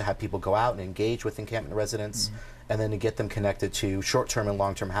has, to have people go out and engage with encampment residents, and then to get them connected to short-term and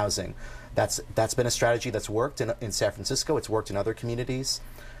long-term housing. That's been a strategy that's worked in San Francisco. It's worked in other communities.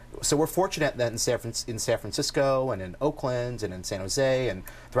 So we're fortunate that in San Francisco and in Oakland and in San Jose and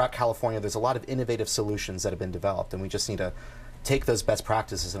throughout California, there's a lot of innovative solutions that have been developed, and we just need to take those best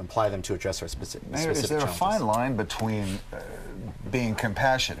practices and apply them to address our specific challenges. Is there a fine line between being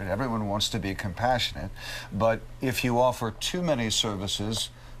compassionate? Everyone wants to be compassionate, but if you offer too many services,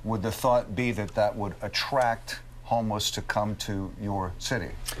 would the thought be that that would attract homeless to come to your city?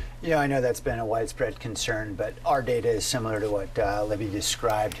 Yeah, I know that's been a widespread concern, but our data is similar to what Libby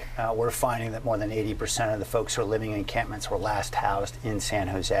described. We're finding that more than 80% of the folks who are living in encampments were last housed in San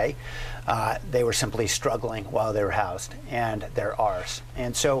Jose. They were simply struggling while they were housed, and they're ours.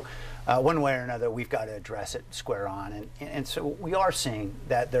 And so one way or another, we've got to address it square on. And so we are seeing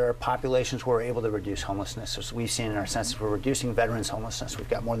that there are populations where we're able to reduce homelessness. As we've seen in our census, we're reducing veterans' homelessness. We've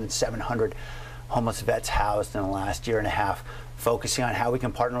got more than 700 homeless vets housed in the last year and a half, focusing on how we can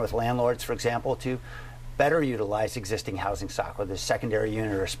partner with landlords, for example, to better utilize existing housing stock, whether it's a secondary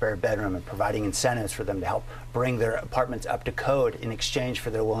unit or a spare bedroom, and providing incentives for them to help bring their apartments up to code in exchange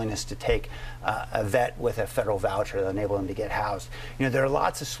for their willingness to take a vet with a federal voucher that enable them to get housed. You know, there are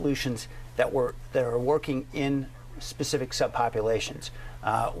lots of solutions that are working in specific subpopulations.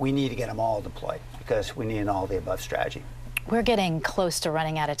 We need to get them all deployed because we need an all-of-the-above strategy. We're getting close to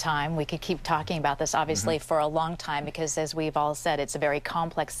running out of time. We could keep talking about this, obviously, for a long time because, as we've all said, it's a very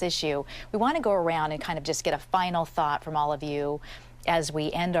complex issue. We want to go around and kind of just get a final thought from all of you as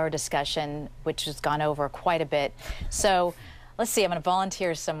we end our discussion, which has gone over quite a bit. So let's see, I'm going to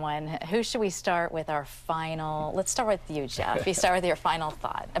volunteer someone. Who should we start with our final? Let's start with you, Jeff. You start with your final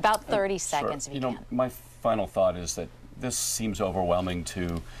thought. About 30 seconds, if you can. My final thought is that this seems overwhelming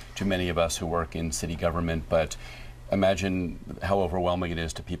to many of us who work in city government, but imagine how overwhelming it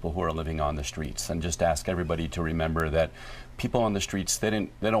is to people who are living on the streets, and just ask everybody to remember that people on the streets, they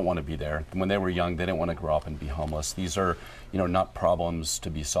don't want to be there. When they were young, they didn't want to grow up and be homeless. These are, not problems to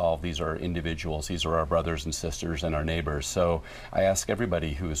be solved. These are individuals. These are our brothers and sisters and our neighbors. So I ask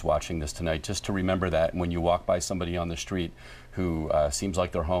everybody who is watching this tonight just to remember that when you walk by somebody on the street who seems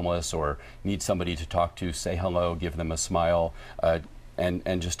like they're homeless or needs somebody to talk to, say hello, give them a smile,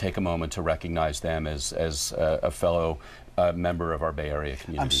 and just take a moment to recognize them as a fellow member of our Bay Area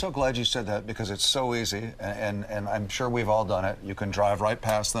community. I'm so glad you said that because it's so easy, and I'm sure we've all done it. You can drive right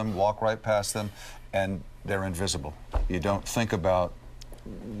past them, walk right past them, and they're invisible. You don't think about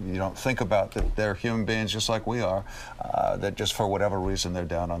that they're human beings just like we are, that just for whatever reason they're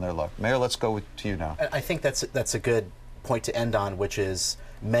down on their luck. Mayor, let's go to you now. I think that's a good point to end on, which is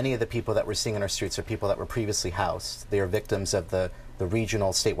many of the people that we're seeing on our streets are people that were previously housed. They are victims of the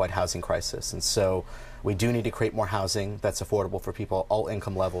regional statewide housing crisis. And so we do need to create more housing that's affordable for people, all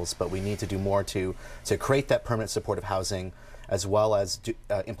income levels, but we need to do more to create that permanent supportive housing, as well as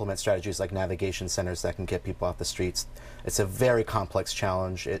implement strategies like navigation centers that can get people off the streets. It's a very complex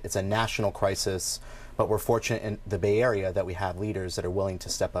challenge. It's a national crisis, but we're fortunate in the Bay Area that we have leaders that are willing to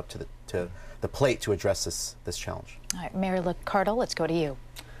step up to the plate to address this challenge. All right, Mayor Liccardo, let's go to you.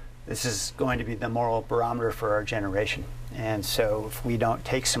 This is going to be the moral barometer for our generation. And so if we don't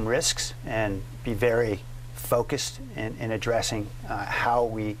take some risks and be very focused in addressing how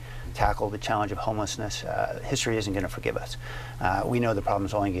we tackle the challenge of homelessness, history isn't going to forgive us. We know the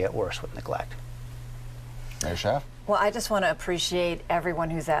problem's only going to get worse with neglect. Mayor Schaaf? Well, I just want to appreciate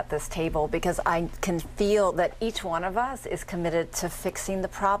everyone who's at this table because I can feel that each one of us is committed to fixing the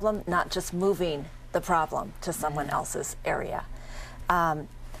problem, not just moving the problem to someone else's area.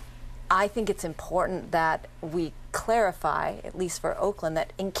 I think it's important that we clarify, at least for Oakland,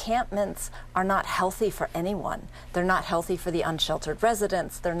 that encampments are not healthy for anyone. They're not healthy for the unsheltered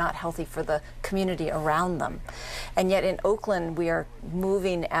residents. They're not healthy for the community around them. And yet in Oakland, we are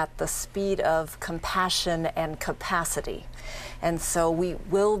moving at the speed of compassion and capacity. And so we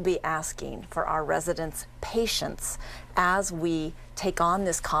will be asking for our residents' patience as we take on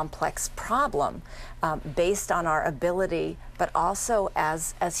this complex problem based on our ability, but also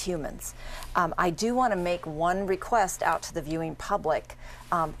as humans. I do want to make one request out to the viewing public.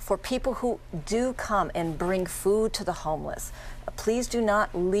 For people who do come and bring food to the homeless, please do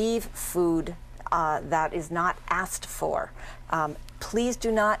not leave food that is not asked for. Please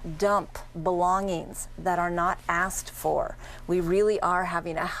do not dump belongings that are not asked for. We really are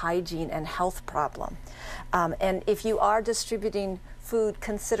having a hygiene and health problem. And if you are distributing food,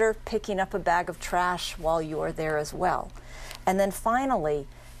 consider picking up a bag of trash while you are there as well. And then finally,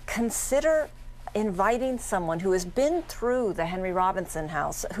 consider inviting someone who has been through the Henry Robinson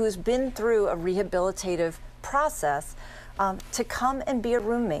House, who's been through a rehabilitative process, to come and be a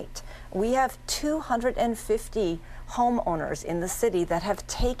roommate. We have 250 homeowners in the city that have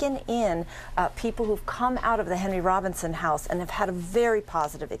taken in people who've come out of the Henry Robinson House and have had a very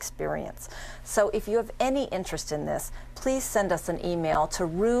positive experience. So if you have any interest in this, please send us an email to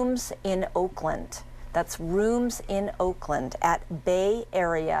Rooms in Oakland. That's Rooms in Oakland at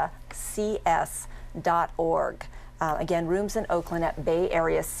bayareacs.org. Again, Rooms in Oakland at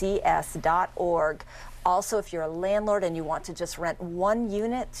bayareacs.org. Also, if you're a landlord and you want to just rent one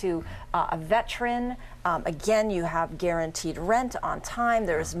unit to a veteran, again, you have guaranteed rent on time.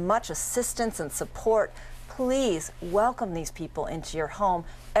 There's much assistance and support. Please welcome these people into your home.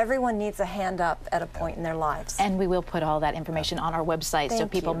 Everyone needs a hand up at a point in their lives. And we will put all that information on our website, so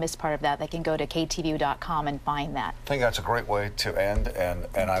people miss part of that. They can go to KTVU.com and find that. I think that's a great way to end, and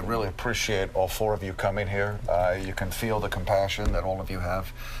I really appreciate all four of you coming here. You can feel the compassion that all of you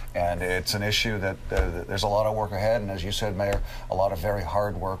have, and it's an issue that there's a lot of work ahead, and as you said, Mayor, a lot of very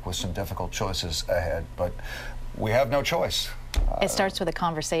hard work with some difficult choices ahead, but we have no choice. It starts with a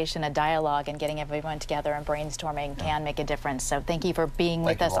conversation, a dialogue, and getting everyone together and brainstorming can make a difference. So thank you for being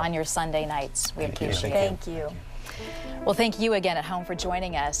with us on your Sunday nights. We appreciate it. Thank you. Well, thank you again at home for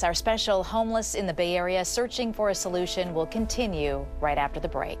joining us. Our special Homeless in the Bay Area Searching for a Solution will continue right after the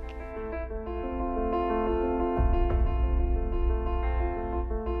break.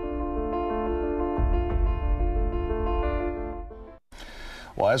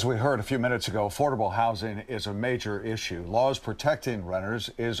 Well, as we heard a few minutes ago, affordable housing is a major issue. Laws protecting renters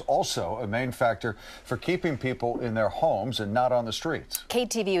is also a main factor for keeping people in their homes and not on the streets.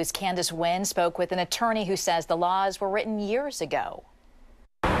 KTVU's Candace Wynn spoke with an attorney who says the laws were written years ago.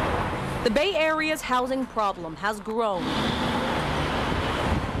 The Bay Area's housing problem has grown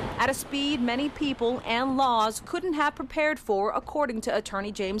at a speed many people and laws couldn't have prepared for, according to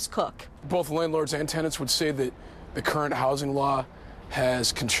attorney James Cook. Both landlords and tenants would say that the current housing law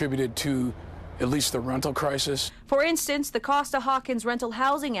has contributed to at least the rental crisis. For instance, the Costa-Hawkins Rental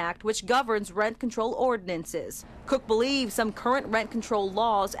Housing Act, which governs rent control ordinances. Cook believes some current rent control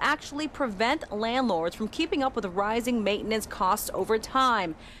laws actually prevent landlords from keeping up with rising maintenance costs over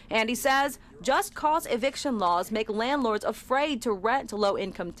time. And he says just cause eviction laws make landlords afraid to rent to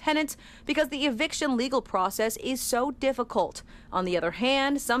low-income tenants because the eviction legal process is so difficult. On the other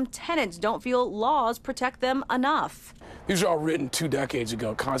hand, some tenants don't feel laws protect them enough. These are all written 2 decades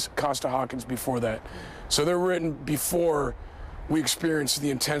ago, Costa-Hawkins before that. So they're written before we experienced the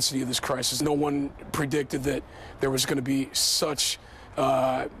intensity of this crisis. No one predicted that there was going to be such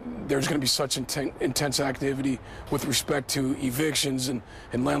intense activity with respect to evictions and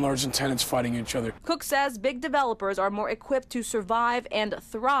landlords and tenants fighting each other. Cook says big developers are more equipped to survive and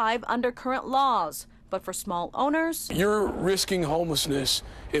thrive under current laws. But for small owners, you're risking homelessness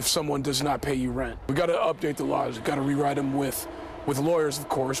if someone does not pay you rent. We got to update the laws. We got to rewrite them with lawyers, of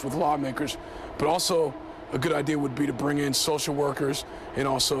course, with lawmakers, but also a good idea would be to bring in social workers and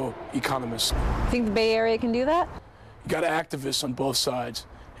also economists. Think the Bay Area can do that? You got activists on both sides,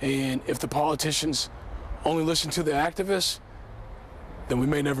 and if the politicians only listen to the activists, then we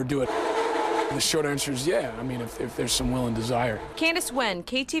may never do it. The short answer is yeah. I mean, if there's some will and desire. Candace Wynn,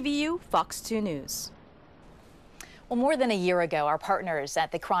 KTVU, Fox 2 News. Well, more than a year ago, our partners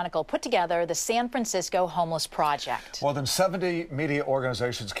at the Chronicle put together the San Francisco Homeless Project. More than 70 media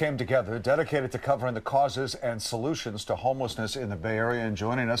organizations came together dedicated to covering the causes and solutions to homelessness in the Bay Area. And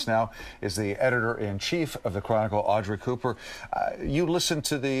joining us now is the editor-in-chief of the Chronicle, Audrey Cooper. You listened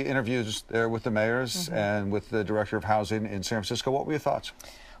to the interviews there with the mayors and with the director of housing in San Francisco. What were your thoughts?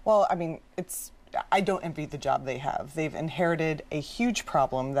 Well, I mean, I don't envy the job they have. They've inherited a huge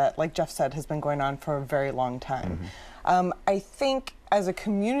problem that, like Jeff said, has been going on for a very long time. I think as a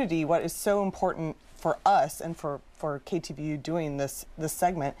community, what is so important for us and for KTVU doing this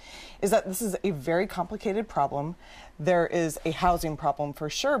segment is that this is a very complicated problem. There is a housing problem for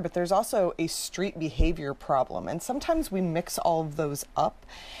sure, but there's also a street behavior problem. And sometimes we mix all of those up.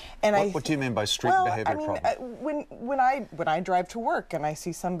 And what do you mean by street behavior problem? When I drive to work and I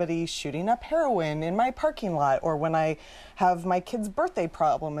see somebody shooting up heroin in my parking lot, or when I have my kid's birthday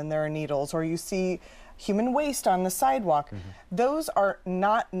problem and there are needles, or you see human waste on the sidewalk, those are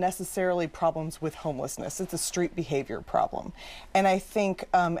not necessarily problems with homelessness. It's a street behavior problem. And I think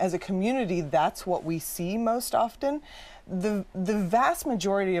as a community, that's what we see most often. The vast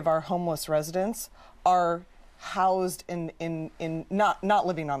majority of our homeless residents are housed in not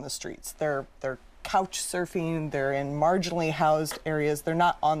living on the streets. They're couch surfing, they're in marginally housed areas, they're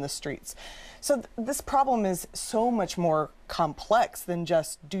not on the streets. So this problem is so much more complex than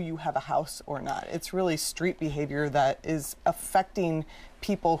just do you have a house or not. It's really street behavior that is affecting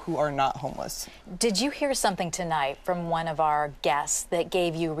people who are not homeless. Did you hear something tonight from one of our guests that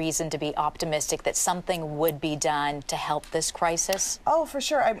gave you reason to be optimistic that something would be done to help this crisis? Oh, for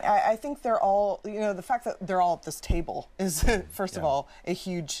sure. I think they're all, you know, the fact that they're all at this table is, first of all, a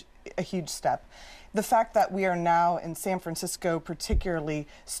huge step. The fact that we are now in San Francisco particularly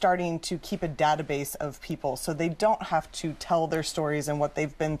starting to keep a database of people so they don't have to tell their stories and what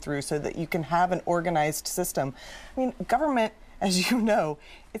they've been through, so that you can have an organized system. I mean, government, as you know,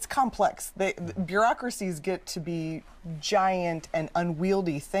 it's complex. The bureaucracies get to be giant and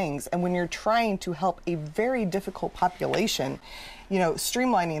unwieldy things, and when you're trying to help a very difficult population, you know,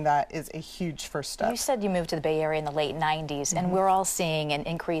 streamlining that is a huge first step. You said you moved to the Bay Area in the late 90s, and we're all seeing an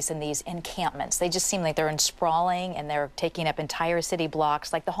increase in these encampments. They just seem like they're sprawling, and they're taking up entire city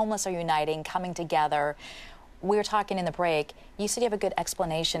blocks, like the homeless are uniting, coming together. We were talking in the break. You said you have a good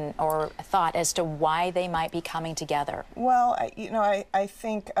explanation or thought as to why they might be coming together. Well, I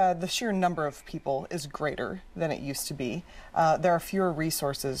think the sheer number of people is greater than it used to be. There are fewer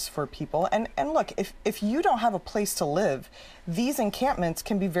resources for people. And look, if you don't have a place to live, these encampments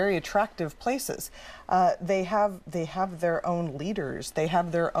can be very attractive places. They have their own leaders. They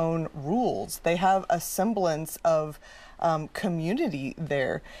have their own rules. They have a semblance of community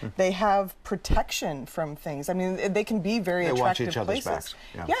there. They have protection from things. I mean, they can be very attractive watch each other's places.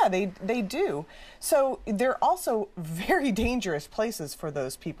 backs. Yeah, they do. So they're also very dangerous places for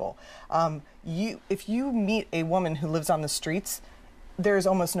those people. If you meet a woman who lives on the streets, there's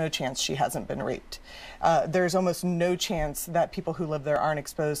almost no chance she hasn't been raped. There's almost no chance that people who live there aren't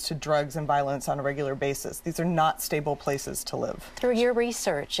exposed to drugs and violence on a regular basis. These are not stable places to live. Through your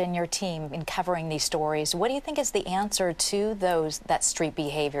research and your team in covering these stories, what do you think is the answer to that street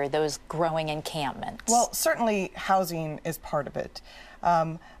behavior, those growing encampments? Well, certainly housing is part of it.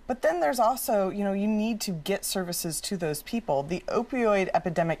 But then there's also, you know, you need to get services to those people. The opioid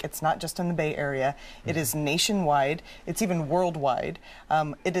epidemic, it's not just in the Bay Area. It is nationwide. It's even worldwide.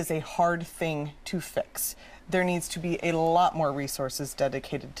 It is a hard thing to fix. There needs to be a lot more resources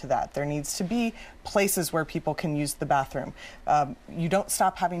dedicated to that. There needs to be places where people can use the bathroom. You don't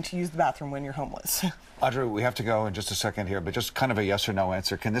stop having to use the bathroom when you're homeless. Audrey, we have to go in just a second here, but just kind of a yes or no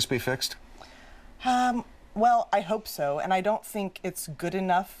answer. Can this be fixed? Well, I hope so, and I don't think it's good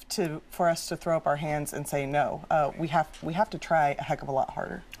enough for us to throw up our hands and say no. We have to try a heck of a lot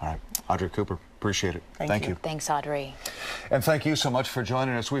harder. All right, Audrey Cooper, appreciate it. Thank you. Thanks, Audrey. And thank you so much for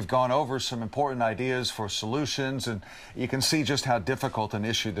joining us. We've gone over some important ideas for solutions, and you can see just how difficult an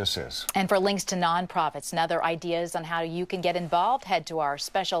issue this is. And for links to nonprofits and other ideas on how you can get involved, head to our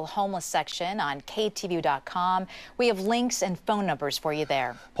special homeless section on KTVU.com. We have links and phone numbers for you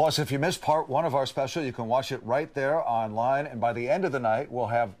there. Plus, if you missed part one of our special, you can watch it right there online. And by the end of the night, we'll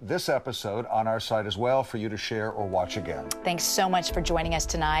have this episode on our site as well for you to share or watch again. Thanks so much for joining us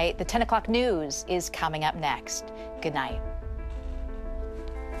tonight. The 10 o'clock news is coming up next. Good night.